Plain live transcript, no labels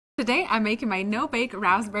Today I'm making my no-bake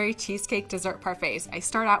raspberry cheesecake dessert parfaits. I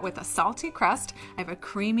start out with a salty crust. I have a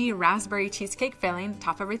creamy raspberry cheesecake filling,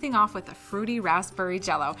 top everything off with a fruity raspberry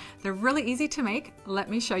jello. They're really easy to make.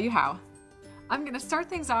 Let me show you how. I'm going to start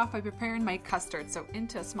things off by preparing my custard. So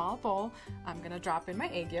into a small bowl, I'm going to drop in my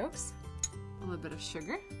egg yolks, a little bit of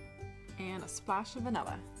sugar, and a splash of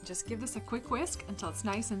vanilla. Just give this a quick whisk until it's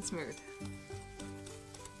nice and smooth.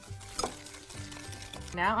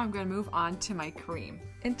 Now I'm going to move on to my cream.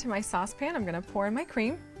 Into my saucepan, I'm going to pour in my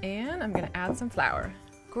cream and I'm going to add some flour.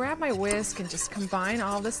 Grab my whisk and just combine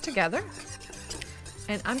all this together.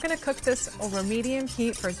 And I'm going to cook this over medium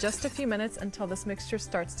heat for just a few minutes until this mixture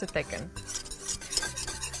starts to thicken.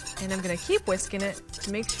 And I'm going to keep whisking it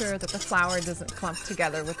to make sure that the flour doesn't clump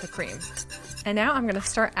together with the cream. And now I'm going to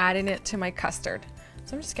start adding it to my custard.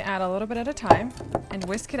 So I'm just going to add a little bit at a time and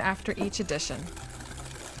whisk it after each addition.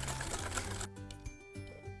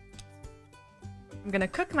 I'm going to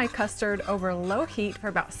cook my custard over low heat for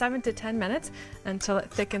about 7 to 10 minutes until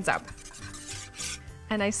it thickens up.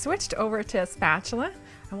 And I switched over to a spatula.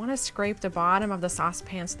 I want to scrape the bottom of the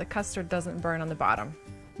saucepan so the custard doesn't burn on the bottom.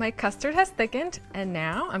 My custard has thickened, and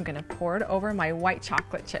now I'm going to pour it over my white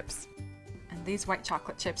chocolate chips. And these white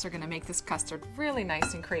chocolate chips are going to make this custard really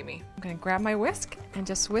nice and creamy. I'm going to grab my whisk and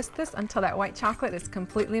just whisk this until that white chocolate is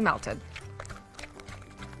completely melted.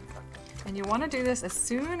 And you want to do this as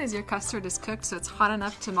soon as your custard is cooked so it's hot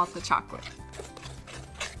enough to melt the chocolate.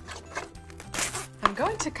 I'm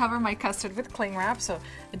going to cover my custard with cling wrap so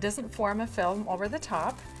it doesn't form a film over the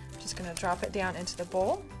top. I'm just going to drop it down into the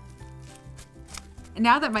bowl. And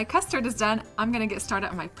now that my custard is done, I'm going to get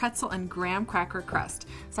started on my pretzel and graham cracker crust.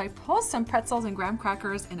 So I pulled some pretzels and graham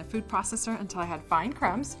crackers in a food processor until I had fine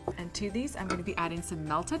crumbs. And to these, I'm going to be adding some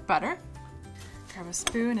melted butter. Grab a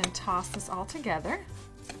spoon and toss this all together.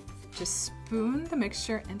 Just spoon the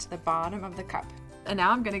mixture into the bottom of the cup. And now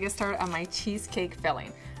I'm going to get started on my cheesecake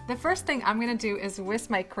filling. The first thing I'm going to do is whisk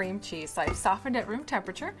my cream cheese. So I've softened at room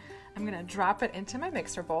temperature. I'm going to drop it into my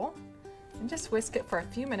mixer bowl and just whisk it for a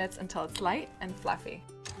few minutes until it's light and fluffy.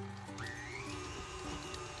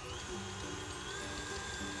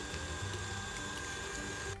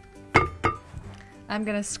 I'm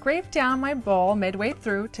going to scrape down my bowl midway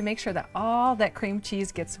through to make sure that all that cream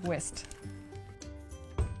cheese gets whisked.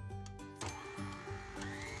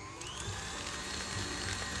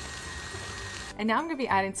 And now I'm going to be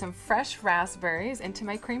adding some fresh raspberries into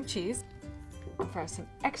my cream cheese. For some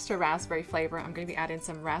extra raspberry flavor, I'm going to be adding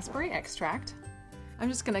some raspberry extract. I'm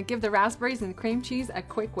just going to give the raspberries and cream cheese a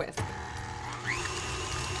quick whisk.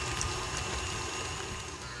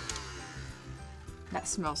 That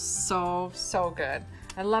smells so good.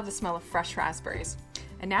 I love the smell of fresh raspberries.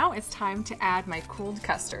 And now it's time to add my cooled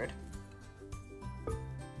custard. I'm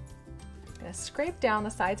going to scrape down the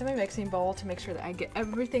sides of my mixing bowl to make sure that I get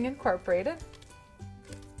everything incorporated.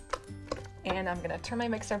 And I'm going to turn my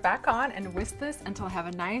mixer back on and whisk this until I have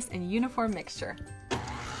a nice and uniform mixture.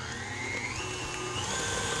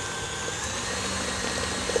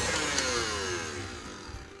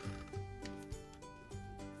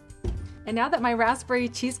 And now that my raspberry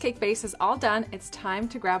cheesecake base is all done, it's time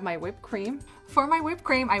to grab my whipped cream. For my whipped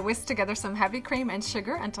cream, I whisked together some heavy cream and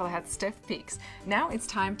sugar until I had stiff peaks. Now it's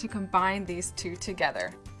time to combine these two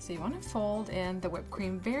together. So you want to fold in the whipped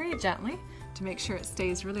cream very gently to make sure it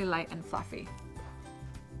stays really light and fluffy.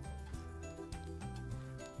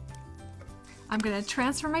 I'm going to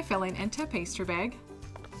transfer my filling into a pastry bag.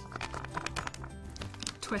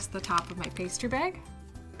 Twist the top of my pastry bag,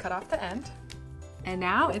 cut off the end. And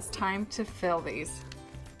now it's time to fill these.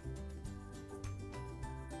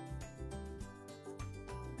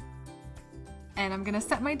 And I'm going to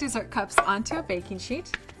set my dessert cups onto a baking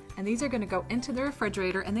sheet. And these are going to go into the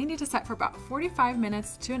refrigerator, and they need to set for about 45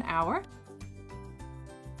 minutes to an hour.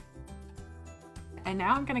 And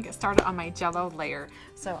now I'm going to get started on my jello layer.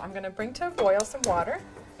 So I'm going to bring to a boil some water,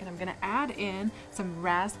 and I'm going to add in some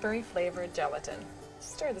raspberry flavored gelatin.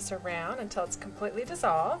 Stir this around until it's completely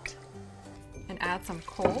dissolved, and add some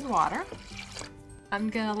cold water. I'm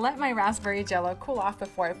going to let my raspberry jello cool off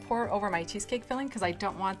before I pour it over my cheesecake filling because I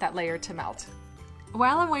don't want that layer to melt.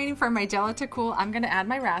 While I'm waiting for my jello to cool, I'm going to add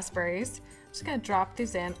my raspberries. I'm just going to drop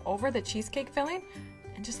these in over the cheesecake filling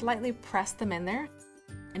and just lightly press them in there.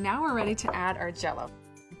 And now we're ready to add our jello.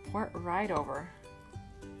 Pour it right over.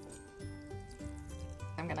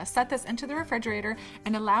 I'm going to set this into the refrigerator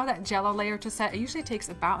and allow that jello layer to set. It usually takes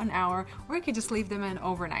about an hour, or you could just leave them in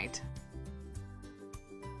overnight.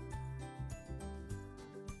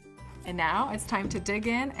 And now it's time to dig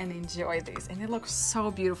in and enjoy these. And they look so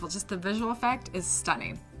beautiful. Just the visual effect is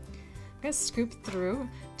stunning. I'm going to scoop through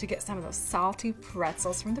to get some of those salty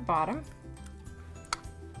pretzels from the bottom.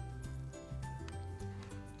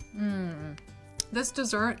 This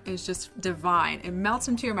dessert is just divine. It melts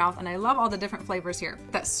into your mouth, and I love all the different flavors here.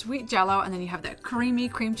 That sweet jello, and then you have that creamy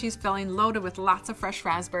cream cheese filling loaded with lots of fresh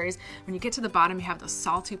raspberries. When you get to the bottom, you have those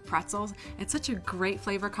salty pretzels. It's such a great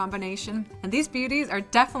flavor combination, and these beauties are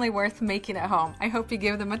definitely worth making at home. I hope you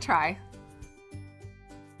give them a try.